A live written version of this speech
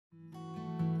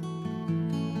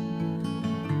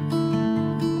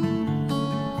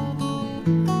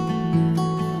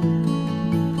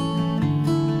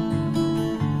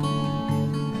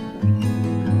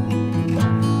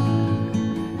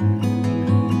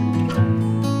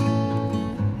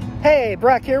Hey,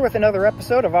 Brock here with another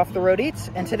episode of Off the Road Eats,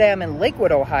 and today I'm in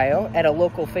Lakewood, Ohio at a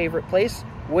local favorite place,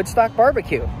 Woodstock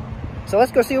BBQ. So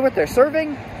let's go see what they're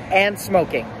serving and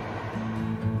smoking.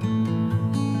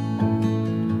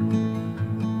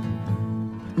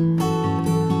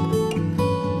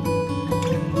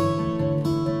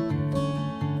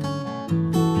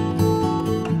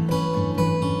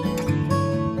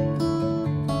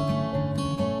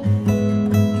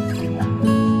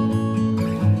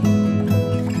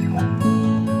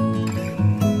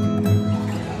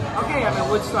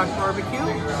 Woodstock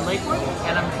BBQ in Lakewood,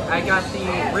 and I got the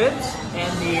ribs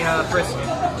and the brisket.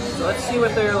 So let's see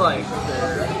what they're like.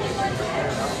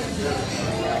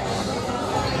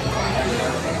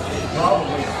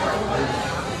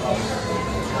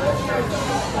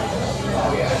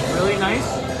 Really nice,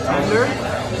 tender,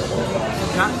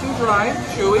 not too dry,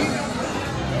 chewy.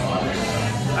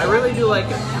 I really do like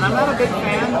it, and I'm not a big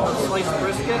fan of sliced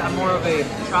brisket. I'm more of a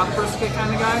chopped brisket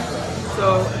kind of guy.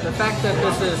 So the fact that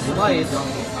this is sliced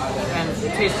and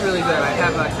it tastes really good. I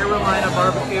have a Carolina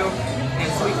barbecue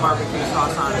and sweet barbecue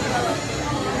sauce on it.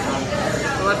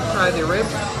 So let's try the ribs.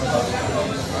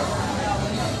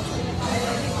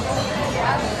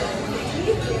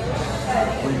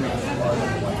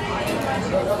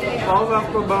 Falls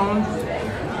off the bone,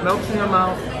 melts in your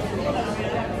mouth.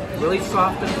 Really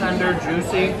soft and tender,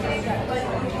 juicy.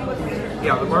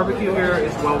 Yeah, the barbecue here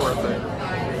is well worth it.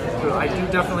 So I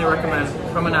do definitely recommend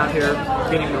coming out here,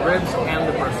 getting the ribs and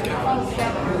the brisket.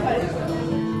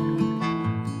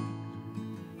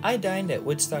 I dined at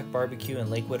Woodstock BBQ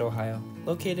in Lakewood, Ohio,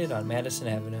 located on Madison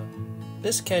Avenue.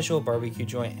 This casual barbecue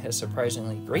joint has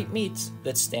surprisingly great meats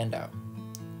that stand out.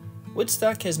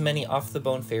 Woodstock has many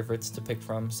off-the-bone favorites to pick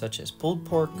from, such as pulled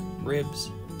pork,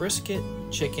 ribs, brisket,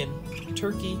 chicken,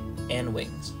 turkey, and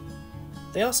wings.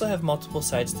 They also have multiple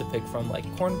sides to pick from like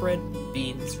cornbread,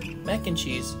 beans, mac and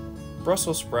cheese,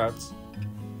 Brussels sprouts,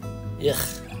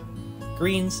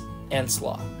 greens, and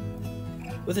slaw.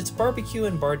 With its barbecue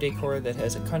and bar decor that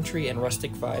has a country and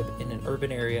rustic vibe in an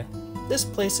urban area, this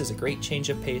place is a great change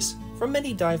of pace from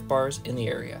many dive bars in the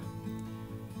area.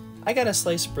 I got a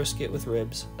sliced brisket with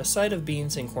ribs, a side of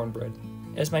beans and cornbread,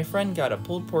 as my friend got a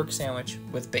pulled pork sandwich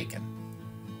with bacon.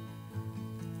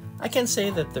 I can say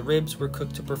that the ribs were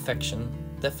cooked to perfection,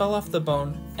 that fell off the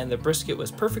bone, and the brisket was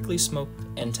perfectly smoked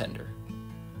and tender.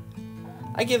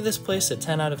 I give this place a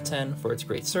 10 out of 10 for its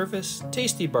great service,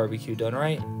 tasty barbecue done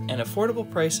right, and affordable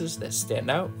prices that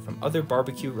stand out from other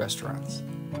barbecue restaurants.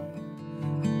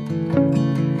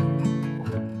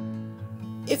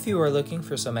 If you are looking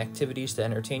for some activities to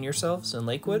entertain yourselves in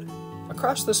Lakewood,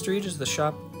 across the street is the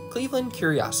shop Cleveland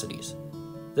Curiosities.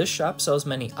 This shop sells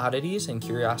many oddities and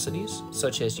curiosities,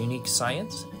 such as unique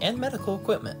science and medical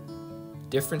equipment,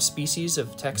 different species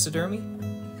of taxidermy,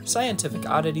 scientific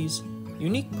oddities,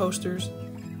 unique posters,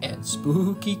 and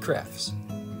spooky crafts.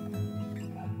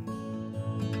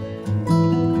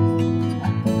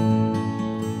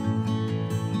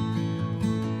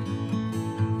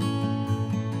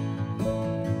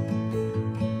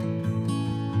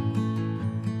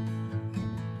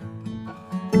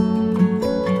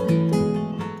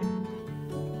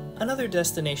 Another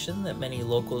destination that many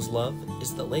locals love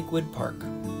is the Lakewood Park,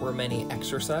 where many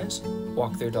exercise,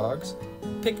 walk their dogs,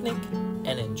 picnic,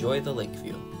 and enjoy the lake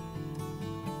view.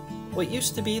 What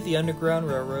used to be the Underground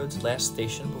Railroad's last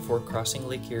station before crossing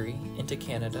Lake Erie into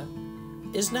Canada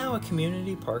is now a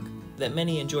community park that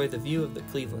many enjoy the view of the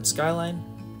Cleveland skyline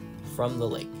from the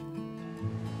lake.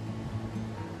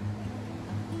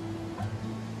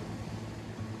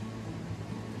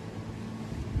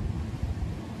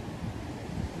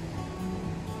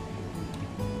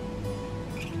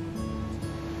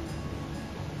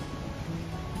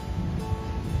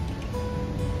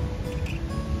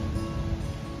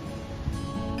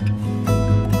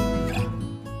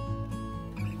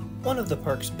 One of the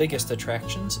park's biggest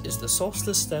attractions is the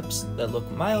Solstice steps that look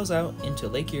miles out into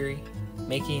Lake Erie,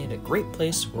 making it a great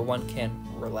place where one can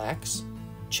relax,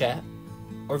 chat,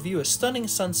 or view a stunning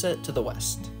sunset to the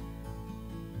west.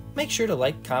 Make sure to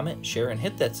like, comment, share, and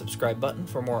hit that subscribe button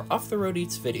for more Off the Road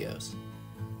Eats videos.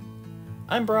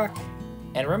 I'm Brock,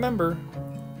 and remember,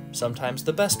 sometimes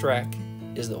the best rack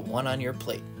is the one on your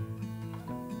plate.